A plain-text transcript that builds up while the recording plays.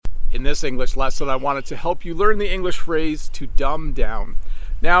In this English lesson, I wanted to help you learn the English phrase to dumb down.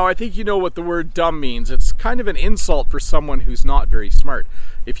 Now, I think you know what the word dumb means. It's kind of an insult for someone who's not very smart.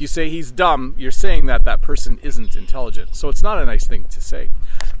 If you say he's dumb, you're saying that that person isn't intelligent. So it's not a nice thing to say.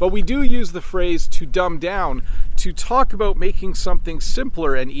 But we do use the phrase to dumb down to talk about making something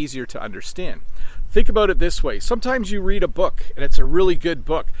simpler and easier to understand. Think about it this way. Sometimes you read a book and it's a really good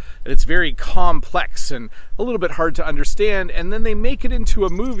book and it's very complex and a little bit hard to understand, and then they make it into a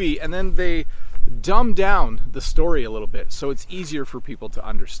movie and then they dumb down the story a little bit so it's easier for people to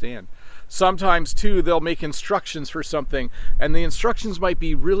understand. Sometimes too, they'll make instructions for something and the instructions might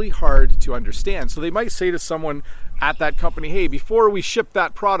be really hard to understand. So they might say to someone at that company, hey, before we ship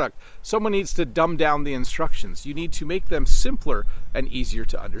that product, someone needs to dumb down the instructions. You need to make them simpler and easier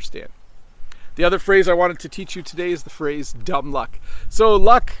to understand. The other phrase I wanted to teach you today is the phrase dumb luck. So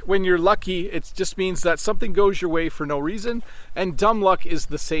luck, when you're lucky, it just means that something goes your way for no reason, and dumb luck is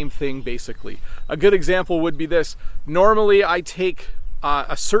the same thing basically. A good example would be this. Normally I take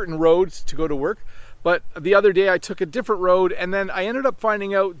a certain road to go to work, but the other day I took a different road and then I ended up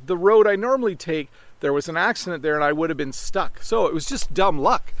finding out the road I normally take, there was an accident there and I would have been stuck. So it was just dumb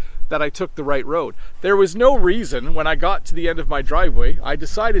luck that I took the right road. There was no reason when I got to the end of my driveway, I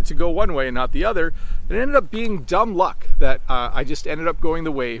decided to go one way and not the other. It ended up being dumb luck that I just ended up going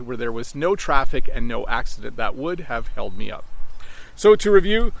the way where there was no traffic and no accident that would have held me up. So to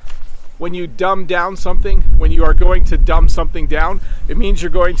review, when you dumb down something, when you are going to dumb something down, it means you're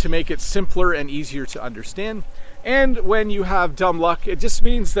going to make it simpler and easier to understand. And when you have dumb luck, it just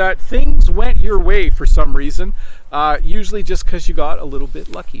means that things went your way for some reason, usually just because you got a little bit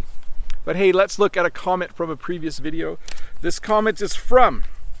lucky. But hey, let's look at a comment from a previous video. This comment is from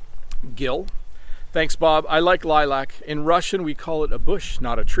Gil. Thanks, Bob. I like lilac. In Russian, we call it a bush,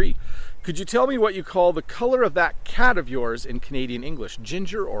 not a tree. Could you tell me what you call the color of that cat of yours in Canadian English,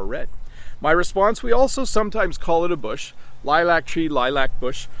 ginger or red? My response, we also sometimes call it a bush, lilac tree, lilac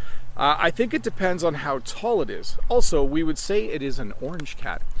bush. I think it depends on how tall it is. Also, we would say it is an orange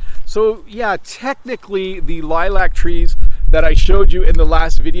cat. So yeah, technically the lilac trees that I showed you in the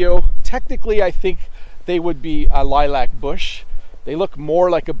last video, technically I think they would be a lilac bush. They look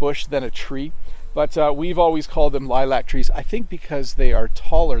more like a bush than a tree, but we've always called them lilac trees, I think because they are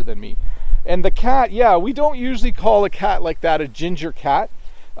taller than me. And the cat, yeah, we don't usually call a cat like that a ginger cat.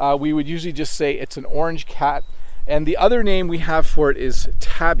 We would usually just say it's an orange cat. And the other name we have for it is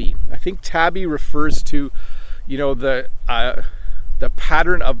tabby. I think tabby refers to, you know, the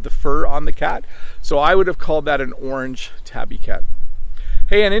pattern of the fur on the cat. So I would have called that an orange tabby cat.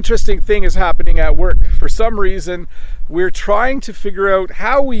 Hey, an interesting thing is happening at work. For some reason, we're trying to figure out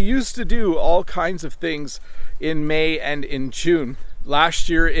how we used to do all kinds of things in May and in June. Last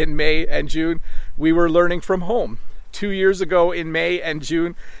year in May and June, we were learning from home. 2 years ago in May and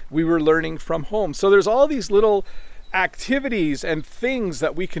June, we were learning from home. So there's all these little activities and things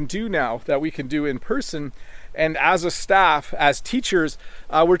that we can do now that we can do in person. And as a staff, as teachers,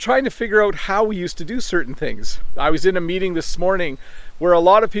 we're trying to figure out how we used to do certain things. I was in a meeting this morning where a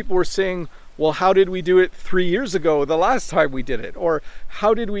lot of people were saying, well, how did we do it 3 years ago, the last time we did it? Or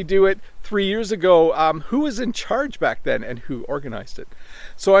how did we do it 3 years ago? Who was in charge back then and who organized it?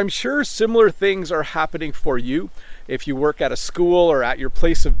 So I'm sure similar things are happening for you. If you work at a school or at your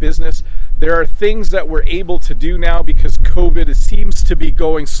place of business, there are things that we're able to do now because COVID seems to be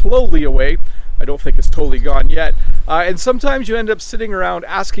going slowly away. I don't think it's totally gone yet. And sometimes you end up sitting around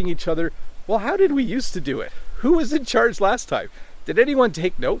asking each other, well, how did we used to do it? Who was in charge last time? Did anyone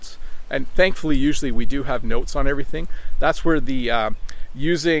take notes? And thankfully, usually we do have notes on everything. That's where the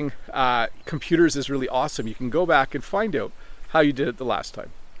using computers is really awesome. You can go back and find out how you did it the last time.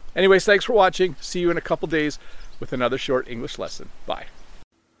 Anyways, thanks for watching. See you in a couple days with another short English lesson. Bye.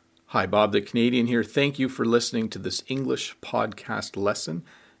 Hi, Bob the Canadian here. Thank you for listening to this English podcast lesson.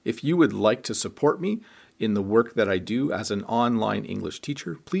 If you would like to support me in the work that I do as an online English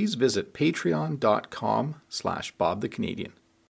teacher, please visit patreon.com/Bob the Canadian.